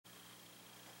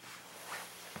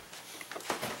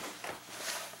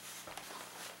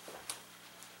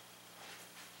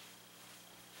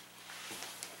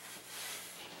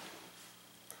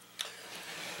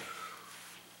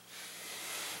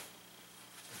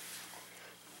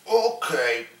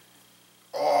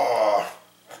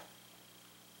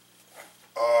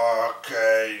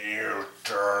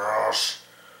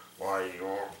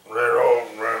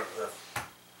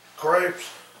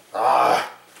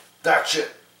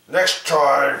Next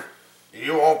time,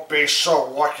 you won't be so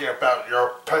lucky about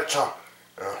your pizza.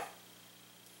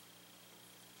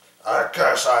 I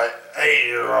guess I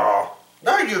ate it all.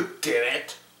 No, you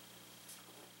didn't.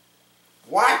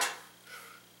 What?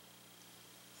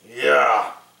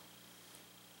 Yeah.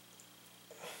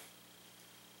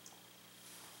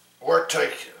 We'll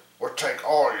take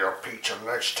all your pizza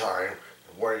next time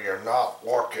where you're not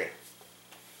working.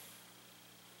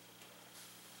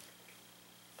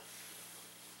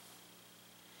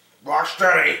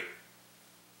 Rocksteady,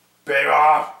 babe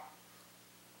off.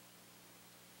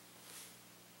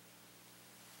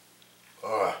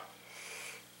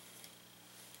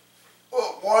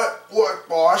 What,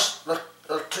 boss? The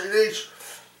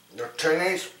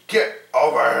teenage, get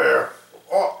over here.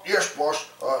 Oh, yes, boss.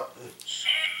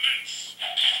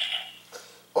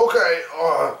 Okay,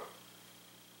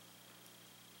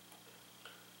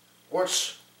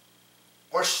 what's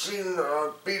seemed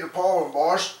be the problem,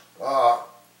 boss?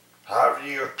 Have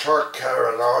you took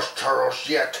care of those turtles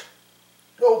yet?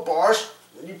 No, boss.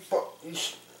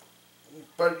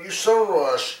 But you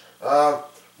saw us.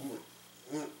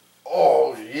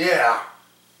 Oh, yeah.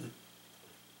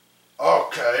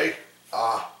 Okay.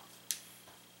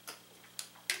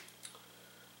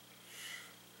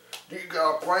 Do you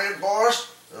got a plan, boss?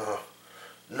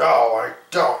 No, I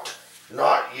don't.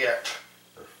 Not yet.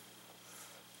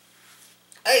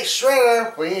 Hey,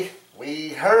 Shredder, we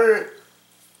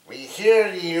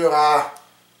hear you,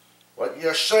 what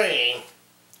you're saying.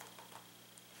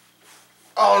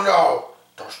 Oh no,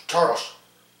 those turtles.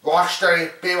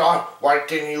 Rocksteady, Bebop, why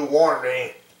didn't you warn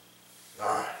me?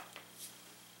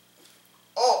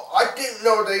 Oh, I didn't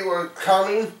know they were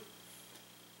coming. Of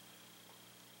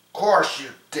course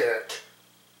you didn't.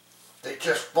 They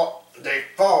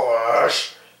follow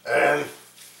us, and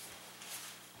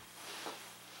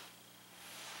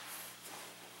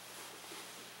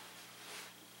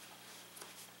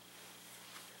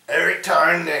every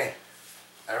time I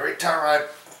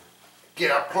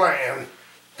get a plan,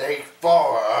 they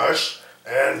follow us,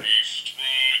 and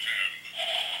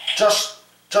just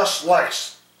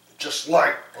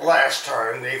like last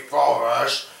time they follow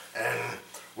us, and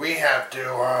we have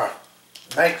to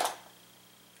make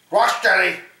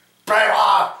Rocksteady,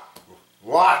 Bella.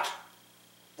 What,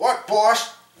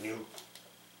 boss? You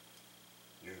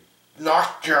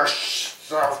knocked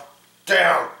yourself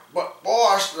down, but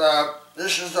boss,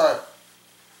 this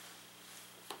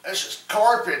is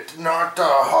carpet, not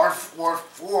hardwood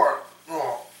floor.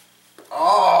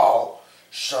 Oh,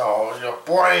 so you're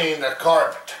blaming the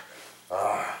carpet.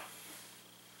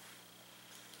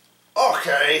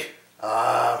 Okay.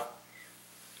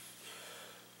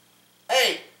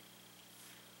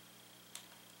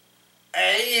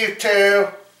 Hey, you two.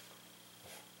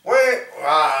 Wait,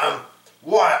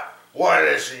 what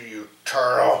is it, you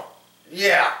turtle?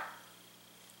 Yeah,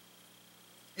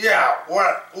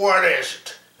 what is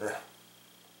it?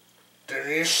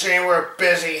 Didn't you see we're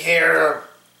busy here,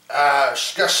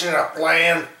 discussing a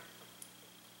plan?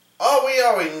 Oh, we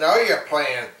already know your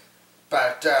plan,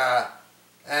 but,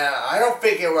 I don't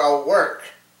think it will work.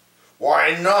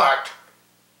 Why not?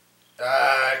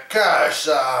 'Cause,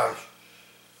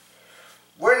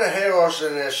 we're the heroes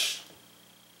in this,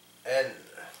 in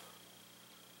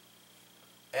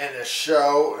the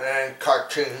show, and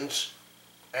cartoons,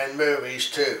 and movies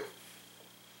too.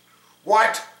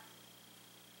 What?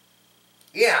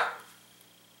 Yeah.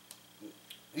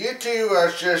 You two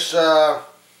are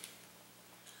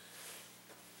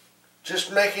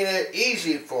just making it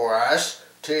easy for us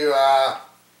to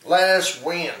let us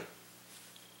win.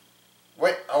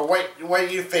 What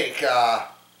do you think,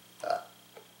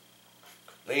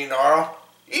 Leonardo?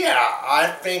 Yeah, I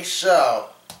think so.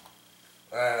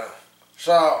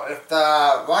 So if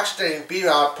Rocksteady and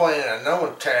Bebop planning a no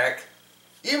attack,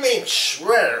 you mean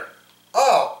Shredder?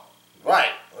 Oh,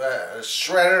 right,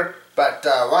 Shredder. But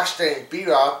Rocksteady and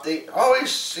Bebop, they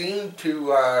always seem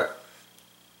to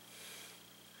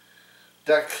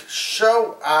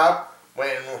show up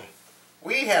when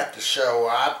we have to show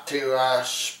up to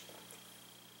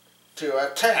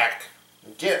attack.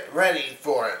 Get ready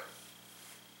for it.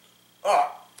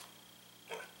 Oh.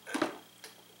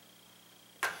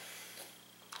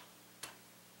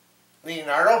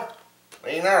 Leonardo?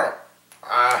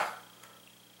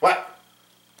 What?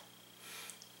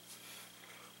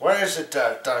 What is it,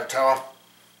 Donatello?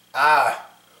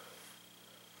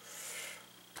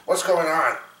 What's going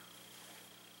on?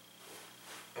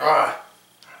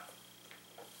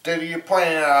 Did you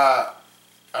plan a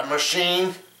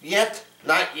machine yet?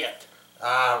 Not yet.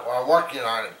 We're working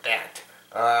on it, that.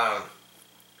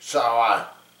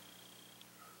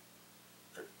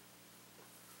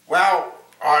 Well,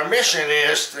 our mission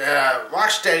is,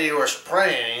 Rocksteady was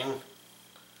planning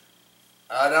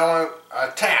an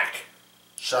attack.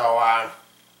 So,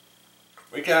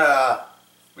 we gotta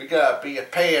be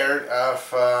prepared of,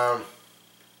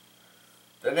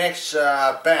 the next,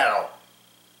 battle.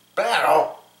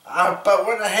 Battle? But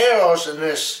what the hell is in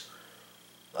this,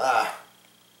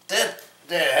 did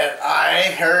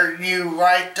I heard you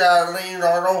right,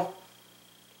 Leonardo?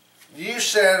 You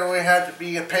said we had to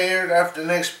be prepared after the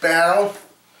next battle?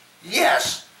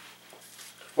 Yes.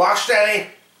 Rocksteady,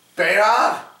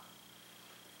 Beta?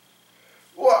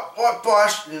 What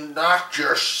boss, you knocked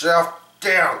yourself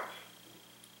down?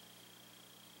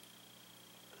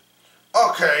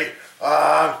 Okay,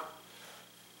 oh,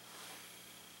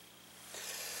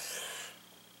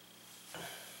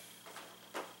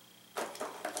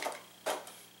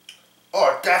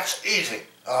 that's easy.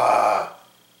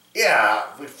 Yeah,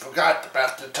 we forgot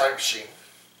about the time machine.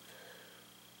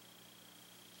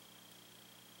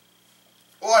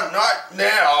 Well, not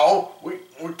now. We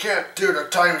can't do the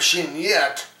time machine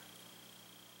yet.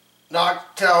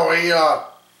 Not till we,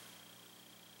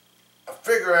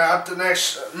 figure out the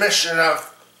next mission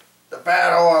of the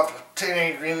Battle of the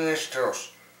Teenage Mutant Ninja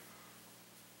Turtles.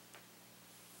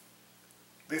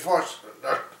 Before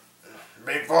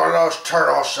those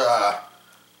turtles,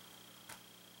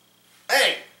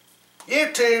 hey,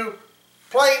 you two,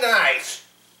 play nice.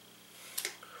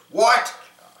 What?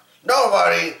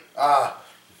 Nobody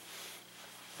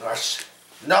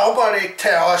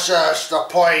tells us to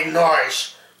play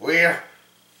nice.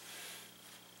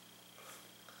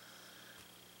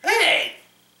 Hey!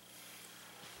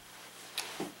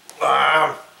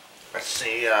 Let's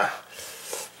see,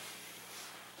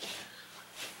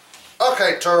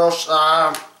 okay, turtles,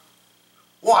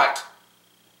 what?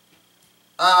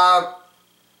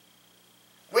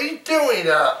 What are you doing,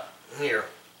 here?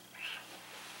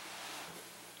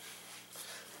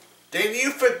 Did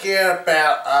you forget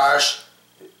about us?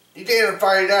 You didn't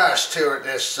invite us to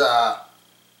this,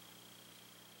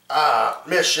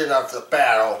 mission of the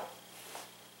battle.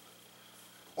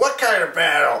 What kind of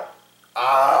battle?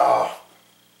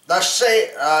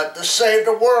 To save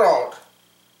the world.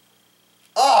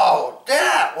 Oh,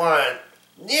 that one.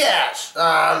 Yes.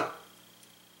 Now,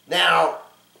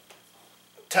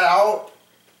 tell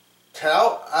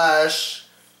us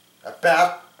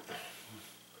about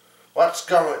what's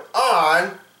going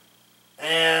on,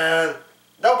 and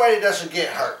nobody doesn't get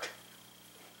hurt.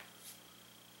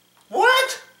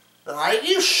 What? Are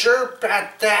you sure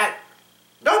about that?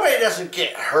 Nobody doesn't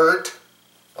get hurt.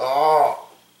 Oh,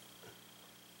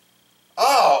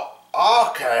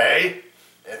 okay.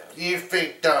 If you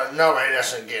think nobody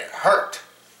doesn't get hurt.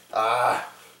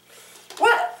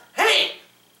 What? Hey,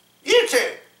 you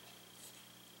two.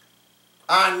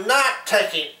 I'm not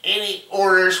taking any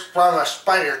orders from a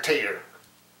Spider-Tater.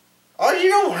 Oh, you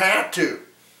don't have to.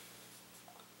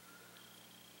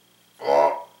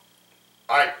 Well,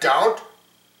 I don't?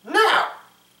 No.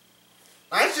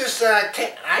 I just,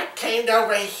 I came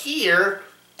over here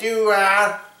to,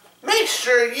 make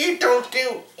sure you don't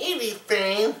do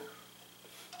anything,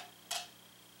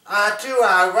 to,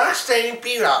 Rocksteady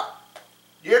beat up.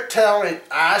 You're telling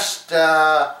us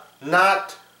to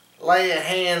not lay a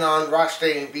hand on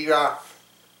Rocksteady and beat up?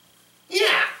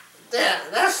 Yeah,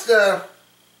 that's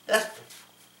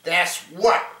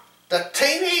what? The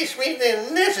Teenage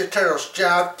Mutant Ninja Turtles'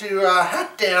 job to,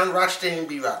 hunt down Rocksteady and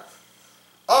beat up.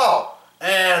 Oh,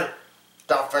 and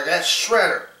don't forget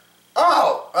Shredder.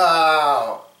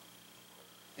 Oh,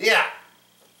 yeah.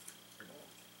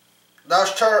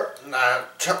 Those turtles,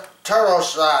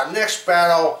 next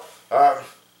battle,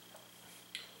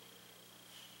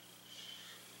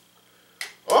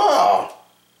 oh,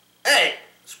 hey,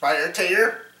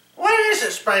 Spider-Tater. What is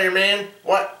it, Spider-Man?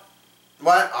 What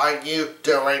are you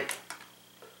doing?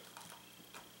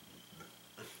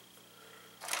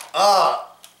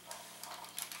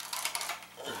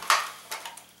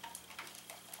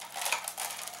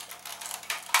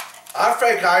 I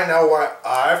think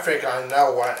I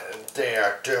know what they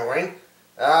are doing.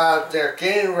 They're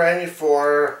getting ready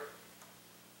for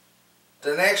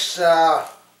the next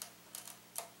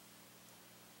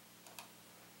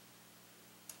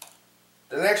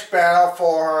battle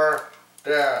for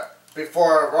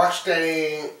before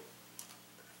Rocksteady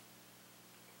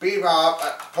Bebop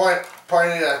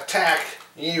pointing to attack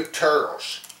you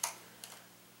turtles.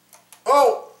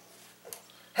 Oh,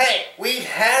 hey, we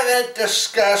haven't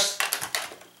discussed.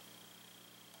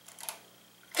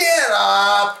 Get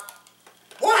up!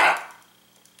 What?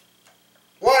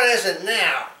 What is it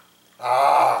now?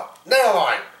 Never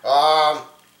mind.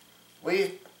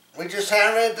 We just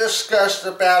haven't discussed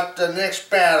about the next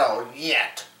battle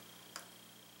yet.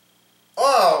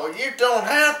 Oh, you don't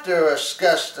have to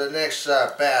discuss the next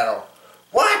battle.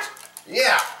 What?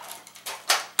 Yeah.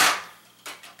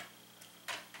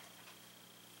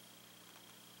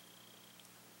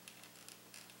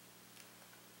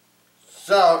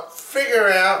 So, figure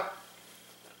out.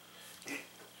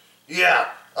 Yeah.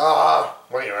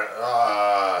 Wait a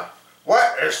minute.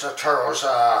 What is the turtle's, wait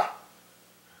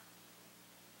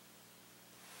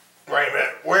a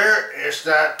minute. Where is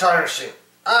that time machine?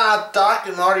 Doc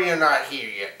and Marty are not here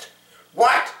yet.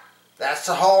 What? That's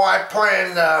the whole I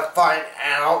planned to find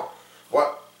out.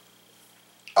 What?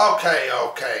 Okay.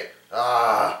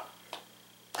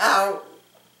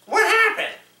 What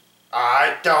happened?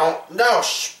 I don't know,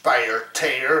 Spider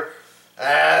Tater.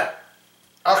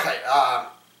 Okay,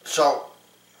 so...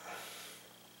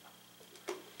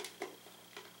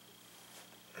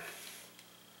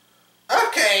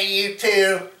 Okay, you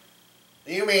two.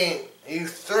 You mean you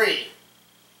three.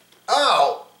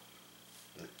 Oh.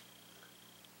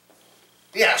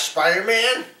 Yeah,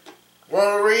 Spider-Man,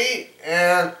 Wolverine,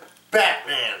 and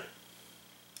Batman.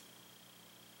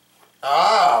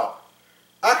 Oh.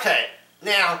 Okay,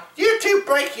 now, you two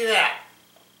break it up.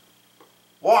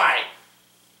 Why?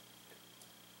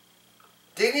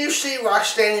 Didn't you see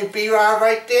Rocksteady and B-Rod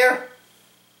right there?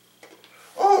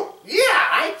 Oh, yeah,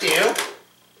 I do.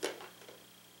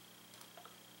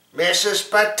 Mrs.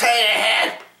 Potato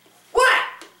Head, what?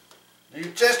 You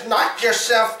just knocked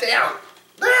yourself down.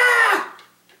 Ah!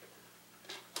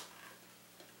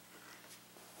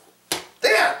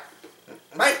 There,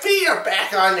 my feet are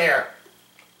back on there.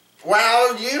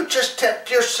 Well, you just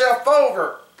tipped yourself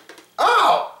over.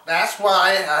 Oh, that's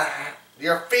why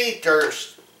your feet are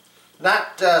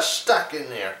not stuck in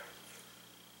there.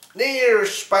 Neither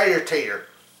is Spider Tater.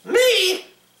 Me?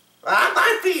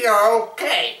 My feet are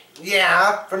okay.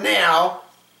 Yeah, for now.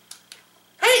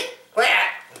 Hey, what?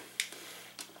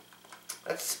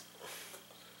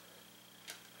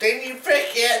 Didn't you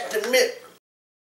forget to